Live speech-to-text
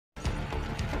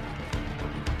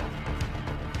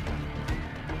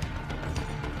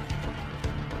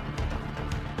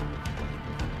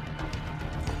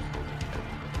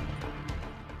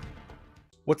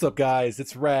What's up, guys?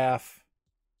 It's Raf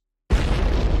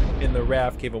in the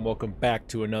Raf Cave, and welcome back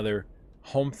to another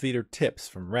home theater tips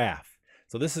from Raf.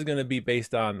 So this is going to be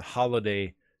based on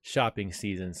holiday shopping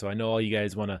season. So I know all you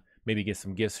guys want to maybe get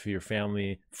some gifts for your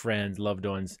family, friends, loved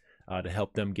ones to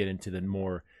help them get into the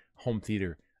more home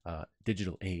theater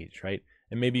digital age, right?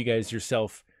 And maybe you guys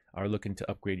yourself are looking to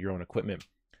upgrade your own equipment.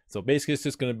 So basically, it's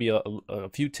just going to be a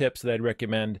few tips that I'd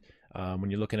recommend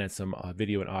when you're looking at some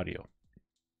video and audio.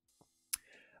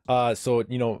 So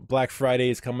Black Friday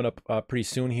is coming up pretty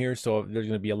soon here, so there's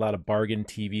going to be a lot of bargain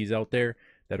TVs out there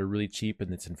that are really cheap,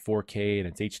 and it's in 4K and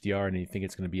it's HDR, and you think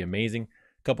it's going to be amazing.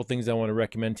 A couple things I want to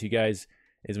recommend to you guys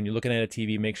is when you're looking at a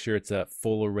TV, make sure it's a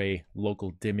full array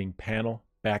local dimming panel,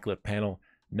 backlit panel,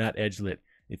 not edge lit.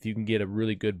 If you can get a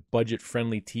really good budget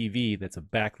friendly TV that's a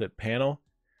backlit panel,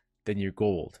 then you're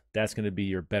gold. That's going to be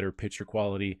your better picture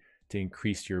quality to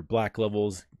increase your black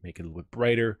levels, make it a little bit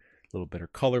brighter, a little better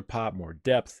color pop, more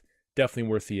depth.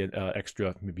 Definitely worth the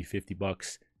extra, maybe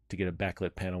 $50 to get a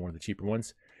backlit panel, one of the cheaper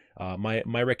ones.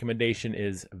 My recommendation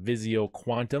is Vizio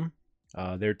Quantum.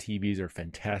 Their TVs are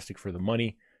fantastic for the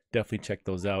money. Definitely check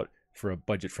those out for a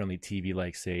budget-friendly TV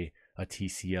like, say, a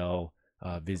TCL,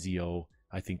 Vizio.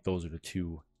 I think those are the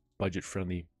two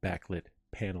budget-friendly backlit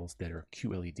panels that are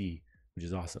QLED, which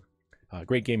is awesome.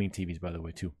 Great gaming TVs, by the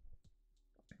way, too.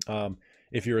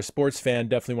 If you're a sports fan,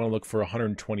 definitely want to look for a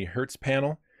 120 hertz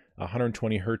panel.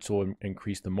 120 hertz will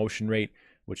increase the motion rate,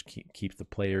 which keeps the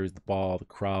players, the ball, the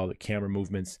crowd, the camera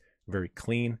movements very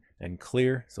clean and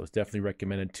clear. So it's definitely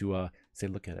recommended to say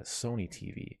look at a Sony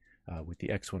TV with the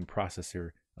X1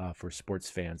 processor for sports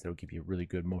fans. That'll give you a really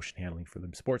good motion handling for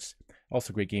them sports.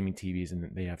 Also great gaming TVs,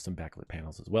 and they have some backlit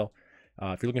panels as well.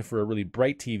 If you're looking for a really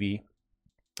bright TV,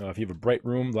 if you have a bright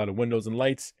room, a lot of windows and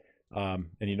lights, and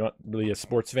you're not really a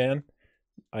sports fan,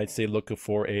 I'd say look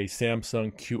for a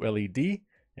Samsung QLED,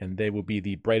 and they will be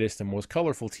the brightest and most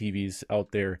colorful TVs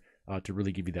out there to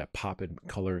really give you that pop in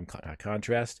color and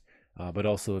contrast. But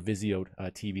also Vizio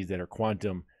TVs that are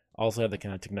quantum also have the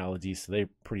kind of technology, so they're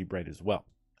pretty bright as well,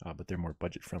 but they're more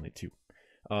budget friendly too.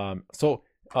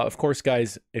 Of course,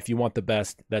 guys, if you want the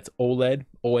best, that's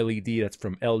OLED, that's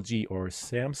from LG or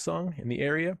Samsung in the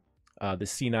area. The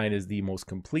C9 is the most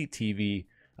complete TV,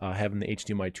 having the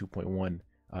HDMI 2.1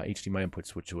 HDMI input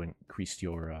switch will increase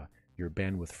your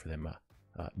bandwidth for them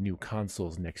new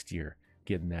consoles next year.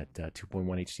 Getting that 2.1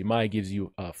 HDMI gives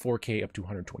you 4K up to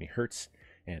 120 hertz,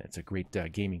 and it's a great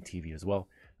gaming TV as well.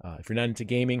 If you're not into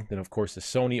gaming, then of course the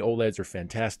Sony OLEDs are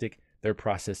fantastic. Their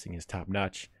processing is top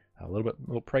notch. A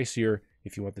little pricier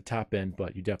if you want the top end,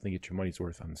 but you definitely get your money's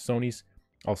worth on the Sonys.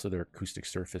 Also, their acoustic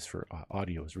surface for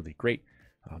audio is really great.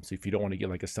 So if you don't want to get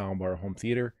like a soundbar or home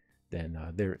theater, then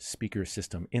their speaker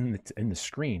system in the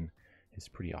screen is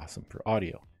pretty awesome for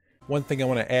audio. One thing I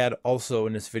want to add also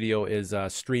in this video is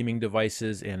streaming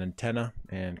devices and antenna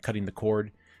and cutting the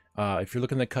cord. If you're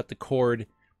looking to cut the cord,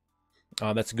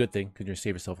 that's a good thing because you're going to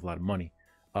save yourself a lot of money.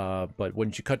 But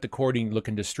when you cut the cord, you look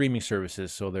into streaming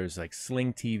services. So there's like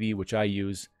Sling TV, which I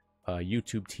use,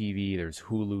 YouTube TV, there's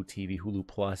Hulu TV, Hulu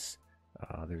Plus,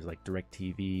 there's like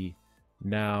DirecTV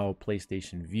Now,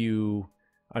 PlayStation View.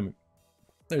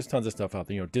 There's tons of stuff out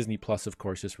there. Disney Plus, of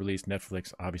course, just released,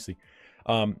 Netflix, obviously.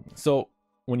 So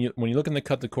when you're looking to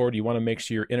cut the cord, you want to make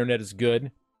sure your internet is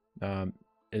good.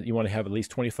 You want to have at least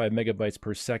 25 megabytes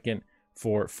per second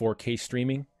for 4K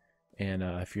streaming. And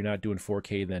if you're not doing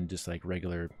 4K, then just like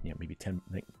regular, maybe 10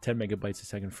 megabytes a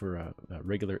second for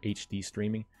regular HD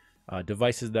streaming.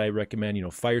 Devices that I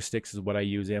recommend, Fire Sticks is what I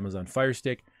use, Amazon Fire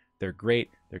Stick. They're great,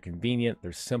 they're convenient,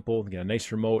 they're simple. They got a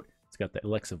nice remote. It's got the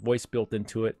Alexa voice built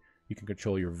into it. You can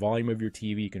control your volume of your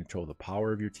TV, you can control the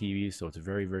power of your TV, so it's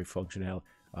very, very functional.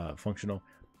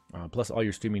 Plus, all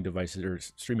your streaming devices or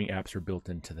streaming apps are built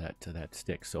into that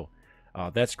stick, so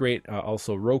that's great.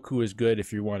 Also, Roku is good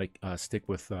if you want to stick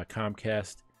with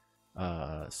Comcast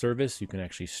service. You can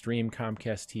actually stream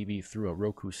Comcast TV through a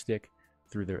Roku stick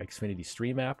through their Xfinity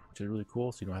Stream app, which is really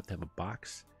cool. So you don't have to have a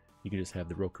box. You can just have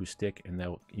the Roku stick, and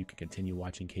you can continue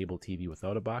watching cable TV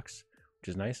without a box, which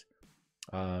is nice.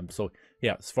 So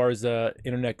yeah, as far as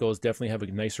internet goes, definitely have a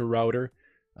nicer router.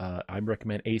 I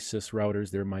recommend Asus routers.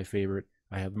 They're my favorite.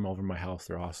 I have them all over my house.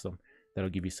 They're awesome.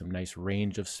 That'll give you some nice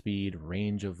range of speed,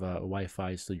 range of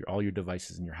Wi-Fi, so all your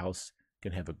devices in your house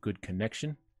can have a good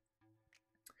connection.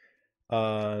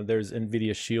 There's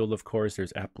NVIDIA Shield, of course.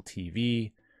 There's Apple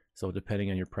TV. So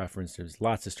depending on your preference, there's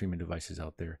lots of streaming devices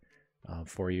out there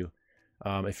for you.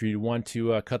 If you want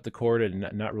to cut the cord and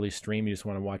not really stream, you just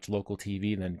want to watch local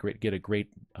TV, then get a great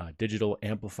digital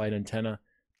amplified antenna,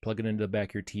 plug it into the back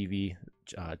of your TV,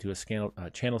 do a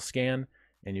channel scan,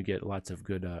 and you get lots of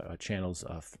good channels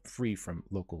free from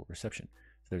local reception.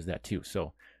 there's that too.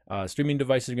 So streaming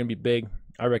devices are going to be big.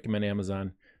 I recommend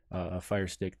Amazon Fire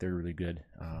Stick. They're really good.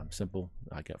 Simple.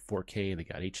 I got 4K. They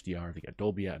got HDR. They got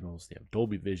Dolby Atmos. They have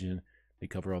Dolby Vision. They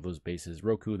cover all those bases.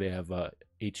 Roku, they have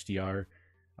HDR.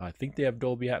 I think they have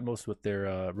Dolby Atmos with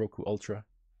their Roku Ultra.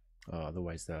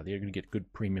 Otherwise, they're going to get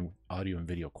good premium audio and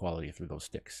video quality through those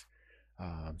sticks.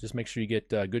 Just make sure you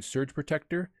get a good surge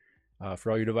protector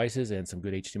for all your devices and some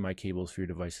good HDMI cables for your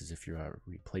devices if you're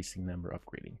replacing them or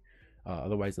upgrading.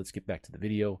 Otherwise, let's get back to the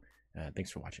video.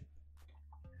 Thanks for watching.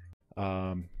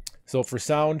 So for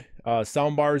sound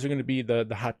bars are going to be the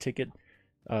hot ticket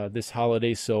this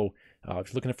holiday. So if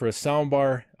you're looking for a sound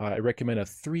bar, I recommend a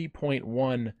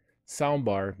 3.1 sound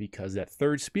bar because that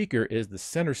third speaker is the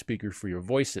center speaker for your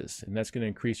voices, and that's going to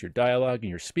increase your dialogue and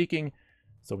your speaking.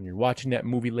 So when you're watching that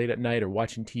movie late at night or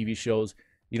watching TV shows,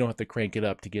 you don't have to crank it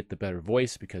up to get the better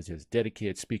voice because there's a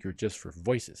dedicated speaker just for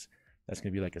voices. That's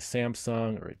going to be like a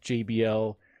Samsung or a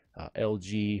JBL,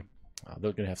 LG.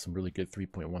 They're going to have some really good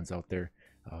 3.1s out there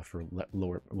for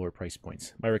lower price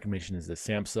points. My recommendation is the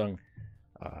Samsung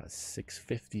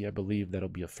 650, I believe. That'll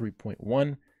be a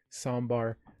 3.1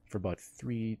 soundbar for about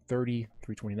 $330,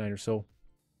 $329 or so.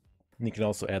 And you can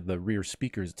also add the rear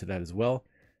speakers to that as well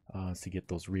to get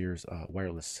those rears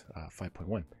wireless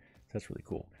 5.1. That's really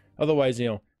cool. Otherwise,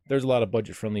 there's a lot of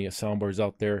budget-friendly soundbars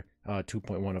out there.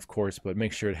 2.1, of course, but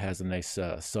make sure it has a nice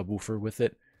subwoofer with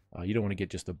it. You don't want to get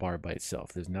just a bar by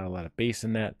itself. There's not a lot of bass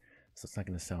in that, so it's not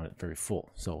going to sound very full.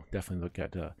 So definitely look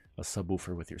at a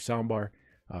subwoofer with your soundbar.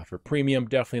 For premium,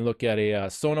 definitely look at a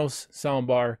Sonos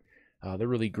soundbar. They're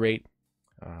really great.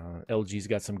 LG's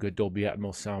got some good Dolby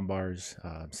Atmos soundbars.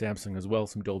 Samsung as well,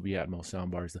 some Dolby Atmos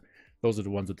soundbars. Those are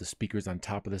the ones with the speakers on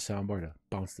top of the soundbar to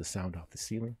bounce the sound off the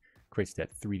ceiling. Creates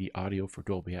that 3D audio for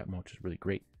Dolby Atmos, which is really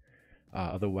great.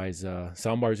 Otherwise,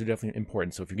 soundbars are definitely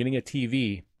important. So if you're getting a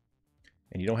TV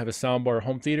and you don't have a soundbar or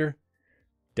home theater,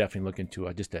 definitely look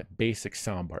into just a basic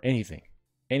soundbar.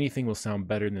 Anything will sound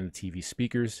better than the TV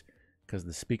speakers because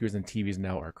the speakers in TVs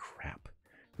now are crap.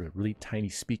 They're really tiny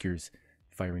speakers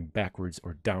firing backwards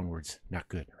or downwards. Not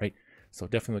good, right? So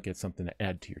definitely look at something to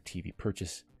add to your TV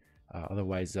purchase.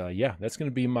 Otherwise, yeah, that's going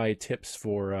to be my tips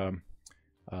for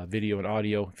video and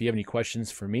audio. If you have any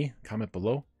questions for me, comment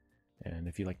below. And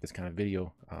if you like this kind of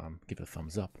video, give it a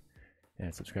thumbs up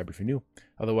and subscribe if you're new.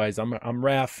 Otherwise, I'm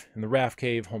Raph in the Raph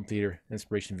Cave Home Theater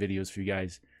Inspiration videos for you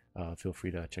guys. Feel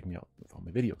free to check me out with all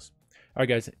my videos. All right,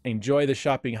 guys, enjoy the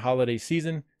shopping holiday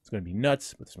season. It's going to be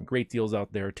nuts, but there's some great deals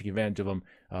out there. Take advantage of them.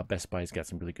 Best Buy's got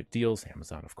some really good deals.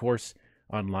 Amazon, of course,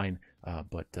 online.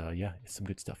 Yeah, it's some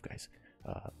good stuff, guys.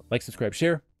 Like, subscribe,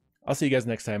 share. I'll see you guys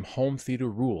next time. Home theater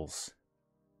rules.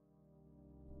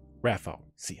 Raph out.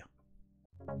 See ya.